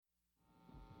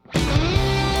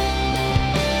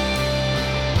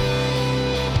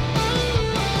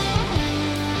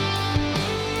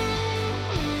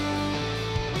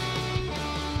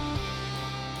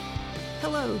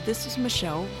This is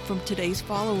Michelle from Today's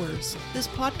Followers. This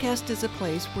podcast is a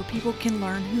place where people can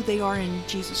learn who they are in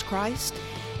Jesus Christ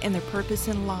and their purpose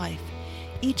in life.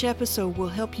 Each episode will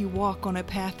help you walk on a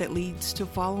path that leads to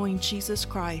following Jesus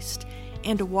Christ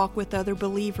and to walk with other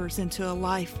believers into a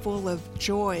life full of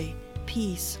joy,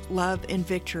 peace, love, and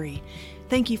victory.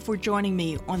 Thank you for joining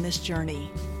me on this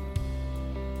journey.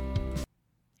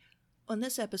 On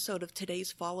this episode of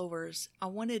Today's Followers, I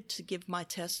wanted to give my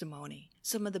testimony.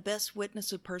 Some of the best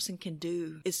witness a person can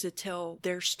do is to tell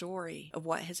their story of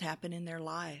what has happened in their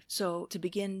life. So to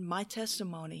begin my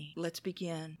testimony, let's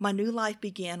begin. My new life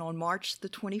began on March the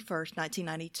 21st,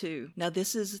 1992. Now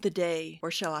this is the day,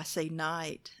 or shall I say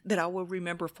night, that I will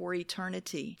remember for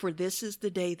eternity. For this is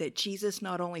the day that Jesus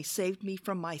not only saved me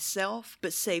from myself,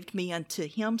 but saved me unto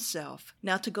himself.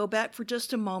 Now to go back for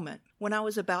just a moment, when I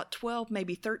was about 12,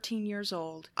 maybe 13 years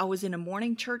old, I was in a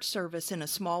morning church service in a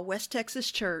small West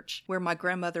Texas church where my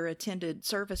grandmother attended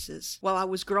services. While I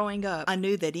was growing up, I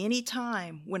knew that any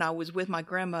time when I was with my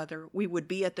grandmother, we would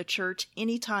be at the church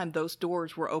anytime those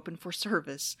doors were open for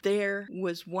service. There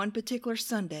was one particular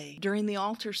Sunday during the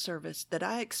altar service that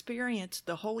I experienced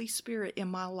the Holy Spirit in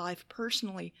my life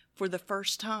personally for the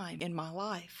first time in my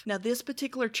life. Now, this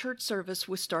particular church service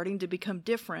was starting to become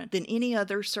different than any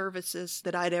other services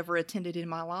that I'd ever attended in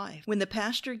my life. When the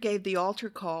pastor gave the altar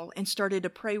call and started to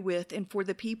pray with and for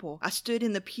the people, I stood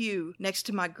in the pew next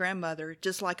to my grandmother,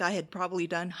 just like I had probably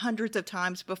done hundreds of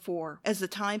times before. As the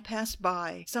time passed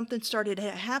by, something started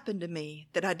to happen to me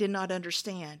that I did not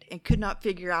understand and could not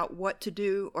figure out what to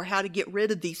do or how to get rid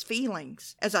of these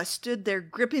feelings. As I stood there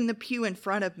gripping the pew in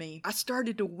front of me, I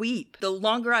started to weep. The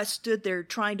longer I stood there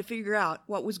trying to figure out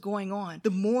what was going on, the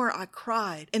more I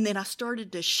cried, and then I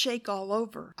started to shake all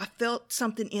over. I felt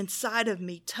something inside of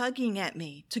me tugging at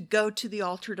me to go to the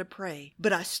altar to pray,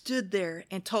 but I stood there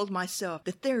and told myself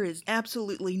that there is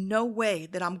absolutely no way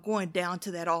that I'm going down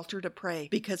to that altar to pray,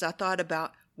 because I thought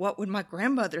about what would my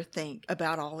grandmother think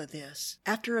about all of this?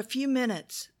 After a few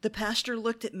minutes, the pastor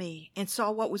looked at me and saw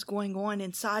what was going on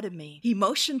inside of me. He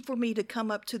motioned for me to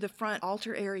come up to the front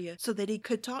altar area so that he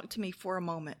could talk to me for a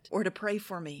moment or to pray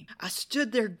for me. I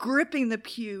stood there gripping the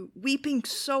pew, weeping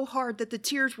so hard that the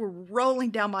tears were rolling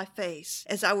down my face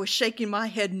as I was shaking my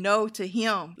head no to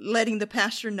him, letting the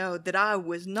pastor know that I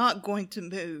was not going to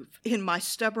move. In my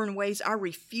stubborn ways, I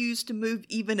refused to move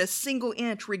even a single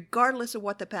inch, regardless of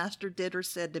what the pastor did or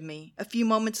said to me. A few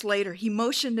moments later, he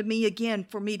motioned to me again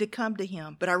for me to come to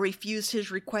him, but I refused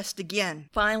his request again.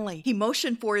 Finally, he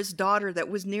motioned for his daughter that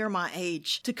was near my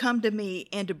age to come to me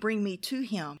and to bring me to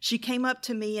him. She came up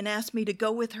to me and asked me to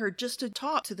go with her just to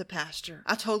talk to the pastor.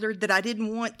 I told her that I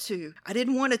didn't want to. I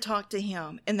didn't want to talk to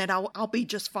him and that I'll be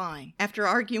just fine. After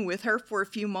arguing with her for a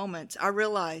few moments, I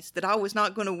realized that I was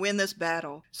not going to win this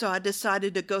battle, so I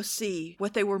decided to go see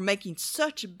what they were making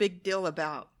such a big deal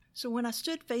about. So when I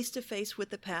stood face to face with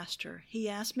the pastor, he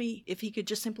asked me if he could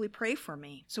just simply pray for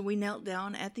me. So we knelt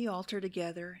down at the altar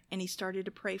together and he started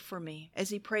to pray for me. As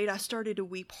he prayed, I started to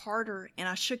weep harder and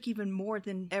I shook even more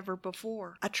than ever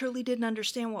before. I truly didn't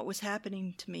understand what was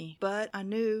happening to me, but I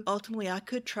knew ultimately I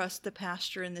could trust the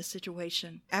pastor in this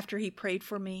situation. After he prayed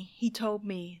for me, he told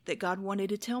me that God wanted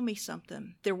to tell me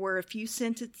something. There were a few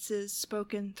sentences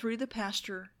spoken through the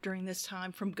pastor during this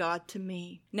time from God to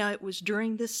me. Now it was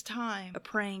during this time of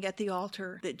praying at the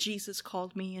altar that Jesus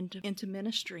called me into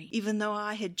ministry. Even though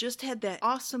I had just had that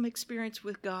awesome experience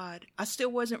with God, I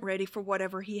still wasn't ready for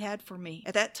whatever he had for me.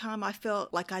 At that time, I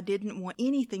felt like I didn't want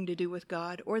anything to do with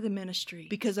God or the ministry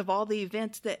because of all the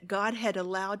events that God had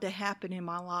allowed to happen in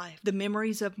my life. The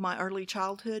memories of my early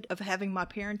childhood, of having my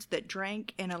parents that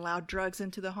drank and allowed drugs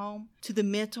into the home, to the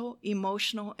mental,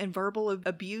 emotional, and verbal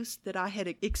abuse that I had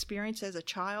experienced as a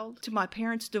child, to my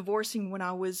parents divorcing when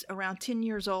I was around 10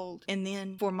 years old, and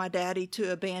then for my daddy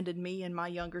to abandon me and my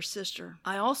younger sister.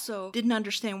 I also didn't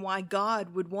understand why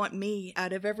God would want me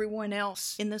out of everyone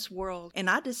else in this world, and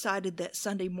I decided that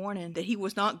Sunday morning that he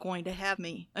was not going to have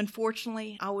me.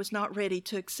 Unfortunately, I was not ready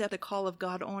to accept the call of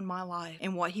God on my life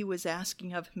and what he was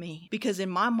asking of me, because in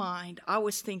my mind, I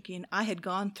was thinking I had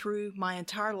gone through my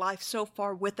entire life so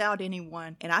far without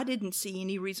anyone, and I didn't see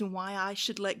any reason why I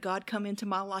should let God come into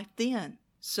my life then.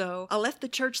 So I left the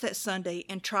church that Sunday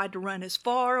and tried to run as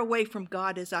far away from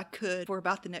God as I could for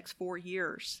about the next 4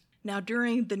 years. Now,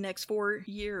 during the next 4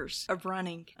 years of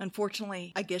running,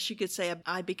 unfortunately, I guess you could say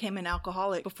I became an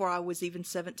alcoholic before I was even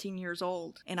 17 years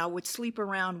old. And I would sleep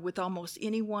around with almost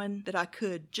anyone that I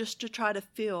could just to try to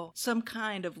feel some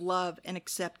kind of love and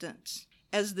acceptance.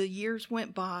 As the years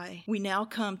went by, we now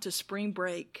come to spring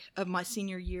break of my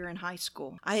senior year in high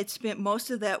school. I had spent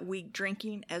most of that week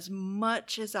drinking as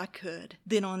much as I could.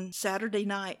 Then on Saturday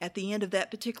night, at the end of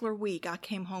that particular week, I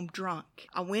came home drunk.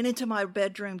 I went into my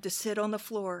bedroom to sit on the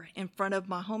floor in front of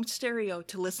my home stereo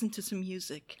to listen to some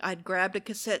music. I'd grabbed a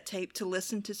cassette tape to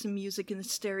listen to some music in the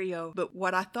stereo, but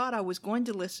what I thought I was going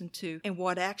to listen to and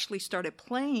what actually started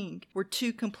playing were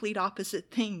two complete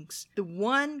opposite things. The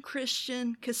one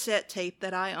Christian cassette tape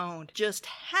that I owned just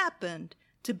happened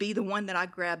to be the one that I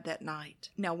grabbed that night.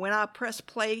 Now, when I pressed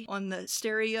play on the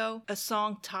stereo, a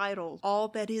song titled All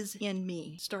That Is in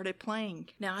Me started playing.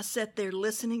 Now, I sat there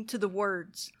listening to the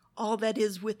words. All that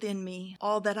is within me,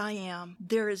 all that I am,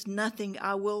 there is nothing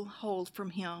I will hold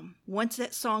from him. Once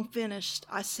that song finished,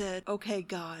 I said, okay,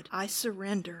 God, I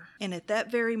surrender. And at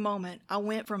that very moment, I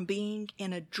went from being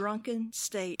in a drunken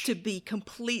state to be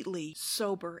completely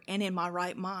sober and in my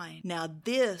right mind. Now,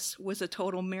 this was a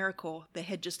total miracle that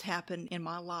had just happened in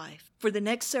my life. For the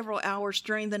next several hours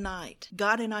during the night,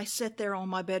 God and I sat there on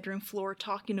my bedroom floor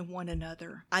talking to one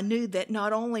another. I knew that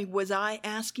not only was I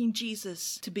asking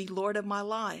Jesus to be Lord of my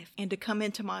life, and to come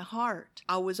into my heart,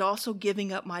 I was also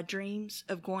giving up my dreams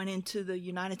of going into the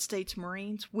United States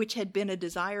Marines, which had been a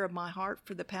desire of my heart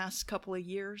for the past couple of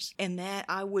years, and that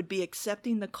I would be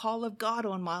accepting the call of God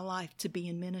on my life to be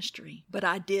in ministry. But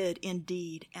I did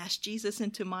indeed ask Jesus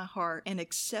into my heart and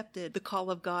accepted the call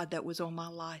of God that was on my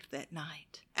life that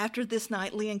night. After this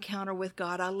nightly encounter with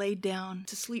God, I laid down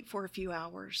to sleep for a few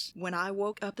hours. When I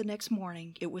woke up the next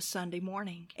morning, it was Sunday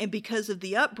morning. And because of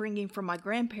the upbringing from my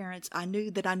grandparents, I knew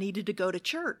that I needed to go to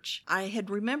church. I had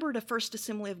remembered a First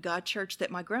Assembly of God church that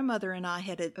my grandmother and I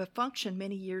had a function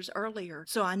many years earlier.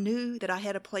 So I knew that I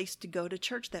had a place to go to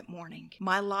church that morning.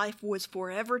 My life was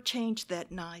forever changed that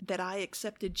night that I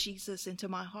accepted Jesus into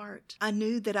my heart. I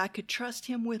knew that I could trust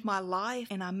him with my life,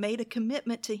 and I made a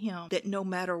commitment to him that no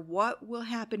matter what will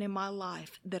happen in my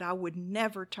life, that I would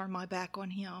never turn my back on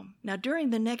him. Now,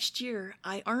 during the next year,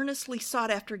 I earnestly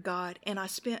sought after God, and I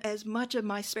spent as much of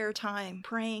my spare time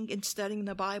praying and studying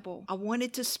the Bible. I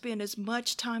wanted to spend as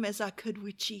much time as I could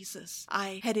with Jesus.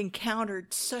 I had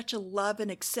encountered such a love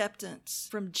and acceptance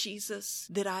from Jesus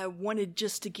that I wanted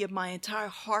just to give my entire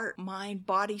heart, mind,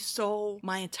 body, soul,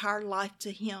 my entire life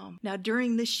to him. Now,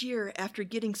 during this year, after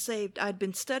getting saved, I'd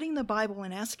been studying the Bible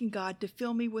and asking God to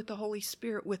fill me with the Holy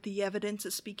Spirit with the evidence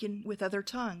of speaking with other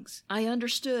tongues. I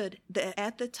understood that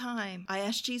at the time I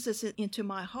asked Jesus into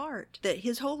my heart, that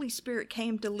his Holy Spirit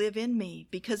came to live in me,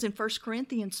 because in 1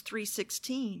 Corinthians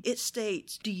 3:16 it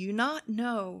states, "Do you not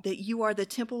know that you are the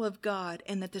temple of God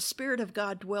and that the Spirit of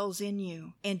God dwells in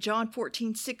you?" And John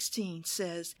 14:16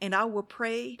 says, "And I will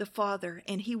pray the Father,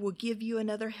 and he will give you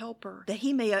another helper, that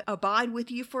he may abide with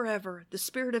you forever, the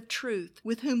Spirit of truth,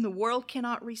 with whom the world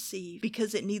cannot receive,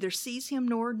 because it neither sees him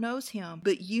nor knows him,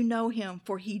 but you know him,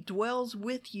 for he dwells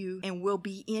with you and will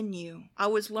be in you." I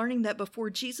was learning that before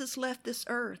Jesus left this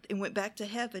earth and went back to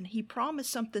heaven, he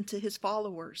promised something to his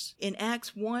followers. In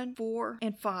Acts 1:4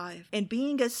 and 5, "And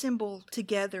being assembled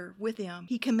together with them,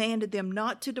 he commanded them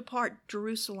not to depart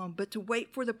Jerusalem, but to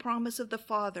wait for the promise of the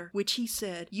Father, which he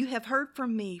said, 'You have heard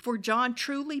from me, for John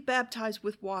truly baptized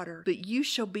with water, but you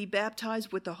shall be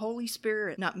baptized with the Holy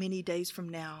Spirit not many days from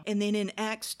now.'" And then in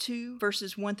Acts 2,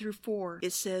 verses 1 through 4,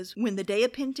 it says, "When the day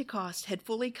of Pentecost had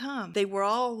fully come, they were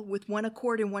all with one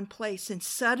accord in one place, and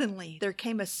suddenly there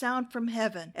came a sound from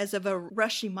heaven as of a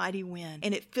rushing mighty wind,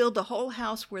 and it filled the whole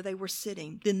house where they were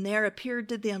sitting. Then there appeared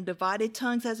to them divided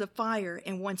tongues as of fire,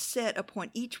 and one sat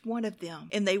upon each one of them.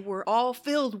 And they were all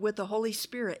filled with the Holy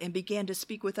Spirit, and began to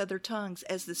speak with other tongues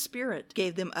as the Spirit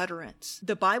gave them utterance."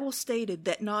 The Bible stated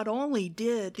that not only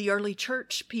did the early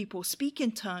church people speak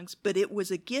in tongues, but it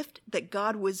was a gift that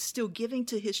God was still giving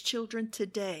to his children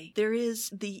today. There is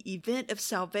the event of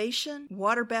salvation,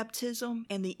 water baptism,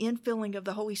 and the infilling of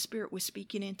the Holy Spirit with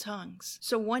speaking in tongues.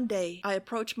 So one day I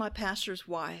approached my pastor's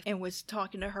wife and was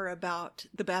talking to her about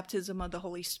the baptism of the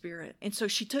Holy Spirit. And so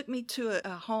she took me to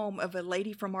a home of a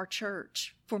lady from our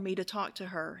church for me to talk to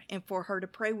her and for her to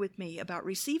pray with me about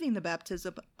receiving the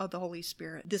baptism of the Holy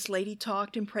Spirit. This lady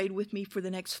talked and prayed with me for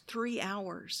the next 3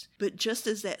 hours. But just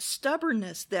as that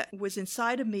stubbornness that was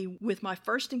inside of me with my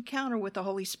first encounter with the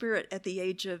Holy Spirit at the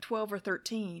age of 12 or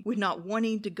 13, with not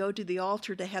wanting to go to the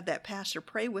altar to have that pastor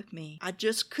pray with me, I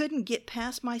just couldn't get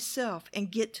past myself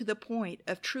and get to the point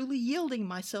of truly yielding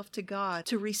myself to God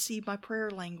to receive my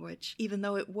prayer language, even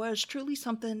though it was truly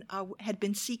something I had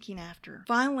been seeking after.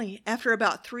 Finally, after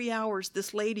about about 3 hours,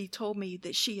 this lady told me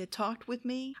that she had talked with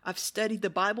me. I've studied the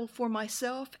Bible for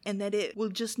myself, and that it will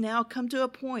just now come to a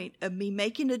point of me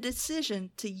making a decision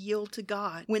to yield to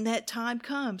God. When that time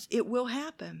comes, it will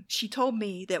happen. She told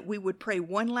me that we would pray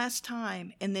one last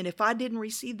time, and then if I didn't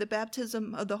receive the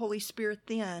baptism of the Holy Spirit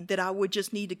then, that I would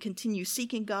just need to continue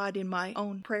seeking God in my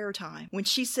own prayer time. When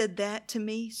she said that to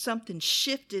me, something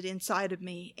shifted inside of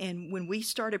me, and when we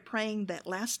started praying that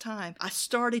last time, I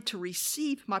started to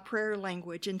receive my prayer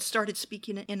language and started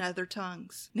speaking in other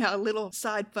tongues. Now, a little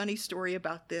side funny story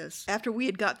about this. After we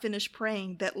had got finished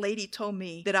praying, that lady told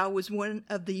me that I was one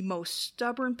of the most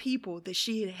stubborn people that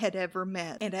she had ever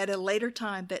met. And at a later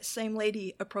time, that same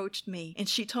lady approached me, and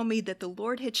she told me that the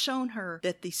Lord had shown her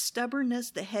that the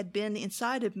stubbornness that had been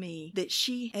inside of me, that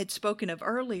she had spoken of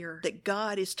earlier, that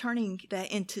God is turning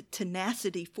that into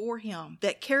tenacity for him.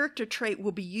 That character trait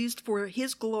will be used for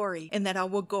his glory, and that I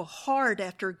will go hard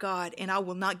after God and I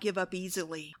will not give up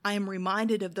easily. I am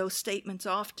reminded of those statements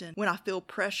often when I feel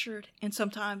pressured and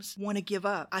sometimes want to give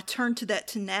up. I turn to that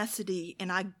tenacity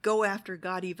and I go after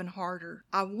God even harder.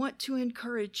 I want to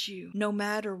encourage you, no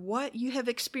matter what you have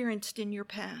experienced in your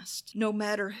past, no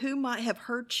matter who might have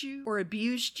hurt you or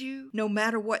abused you, no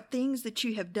matter what things that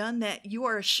you have done that you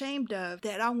are ashamed of,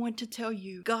 that I want to tell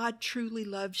you, God truly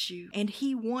loves you and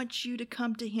he wants you to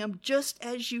come to him just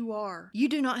as you are. You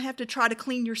do not have to try to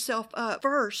clean yourself up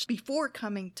first before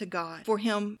coming to God for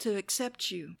him to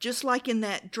accept you. Just like in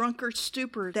that drunkard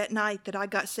stupor that night that I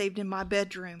got saved in my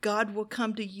bedroom, God will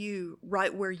come to you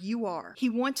right where you are. He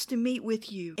wants to meet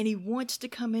with you and he wants to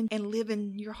come in and live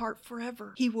in your heart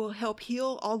forever. He will help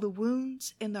heal all the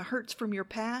wounds and the hurts from your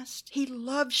past. He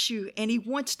loves you and he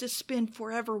wants to spend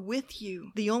forever with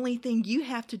you. The only thing you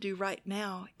have to do right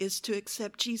now is to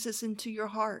accept Jesus into your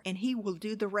heart and he will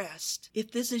do the rest.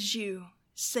 If this is you,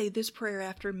 say this prayer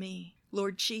after me.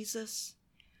 Lord Jesus,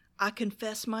 I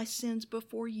confess my sins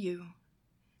before you,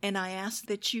 and I ask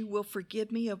that you will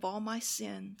forgive me of all my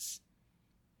sins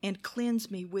and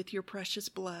cleanse me with your precious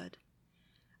blood.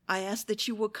 I ask that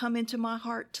you will come into my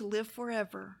heart to live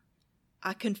forever.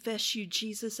 I confess you,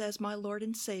 Jesus, as my Lord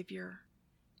and Savior,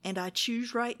 and I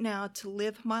choose right now to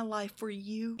live my life for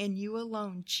you and you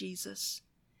alone, Jesus.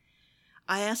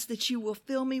 I ask that you will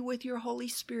fill me with your Holy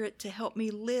Spirit to help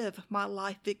me live my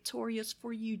life victorious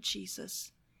for you,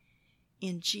 Jesus.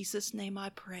 In Jesus' name I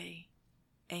pray.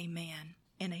 Amen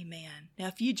and amen. Now,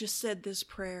 if you just said this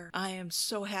prayer, I am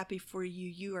so happy for you.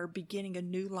 You are beginning a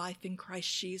new life in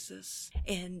Christ Jesus,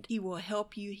 and he will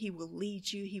help you. He will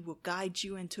lead you. He will guide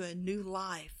you into a new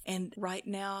life. And right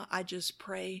now, I just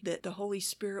pray that the Holy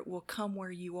Spirit will come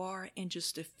where you are and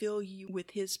just to fill you with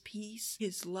his peace,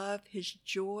 his love, his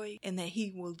joy, and that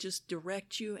he will just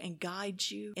direct you and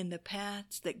guide you in the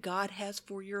paths that God has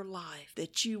for your life,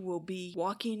 that you will be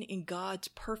walking in God's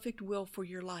perfect will for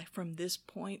your life from this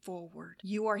point forward.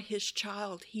 You are his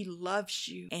child. He loves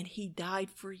you and he died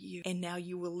for you, and now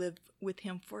you will live with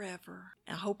him forever.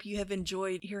 I hope you have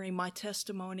enjoyed hearing my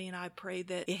testimony, and I pray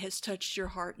that it has touched your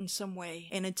heart in some way.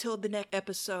 And until the next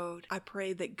episode, I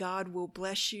pray that God will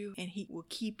bless you and he will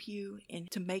keep you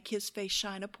and to make his face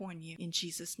shine upon you. In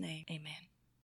Jesus' name, amen.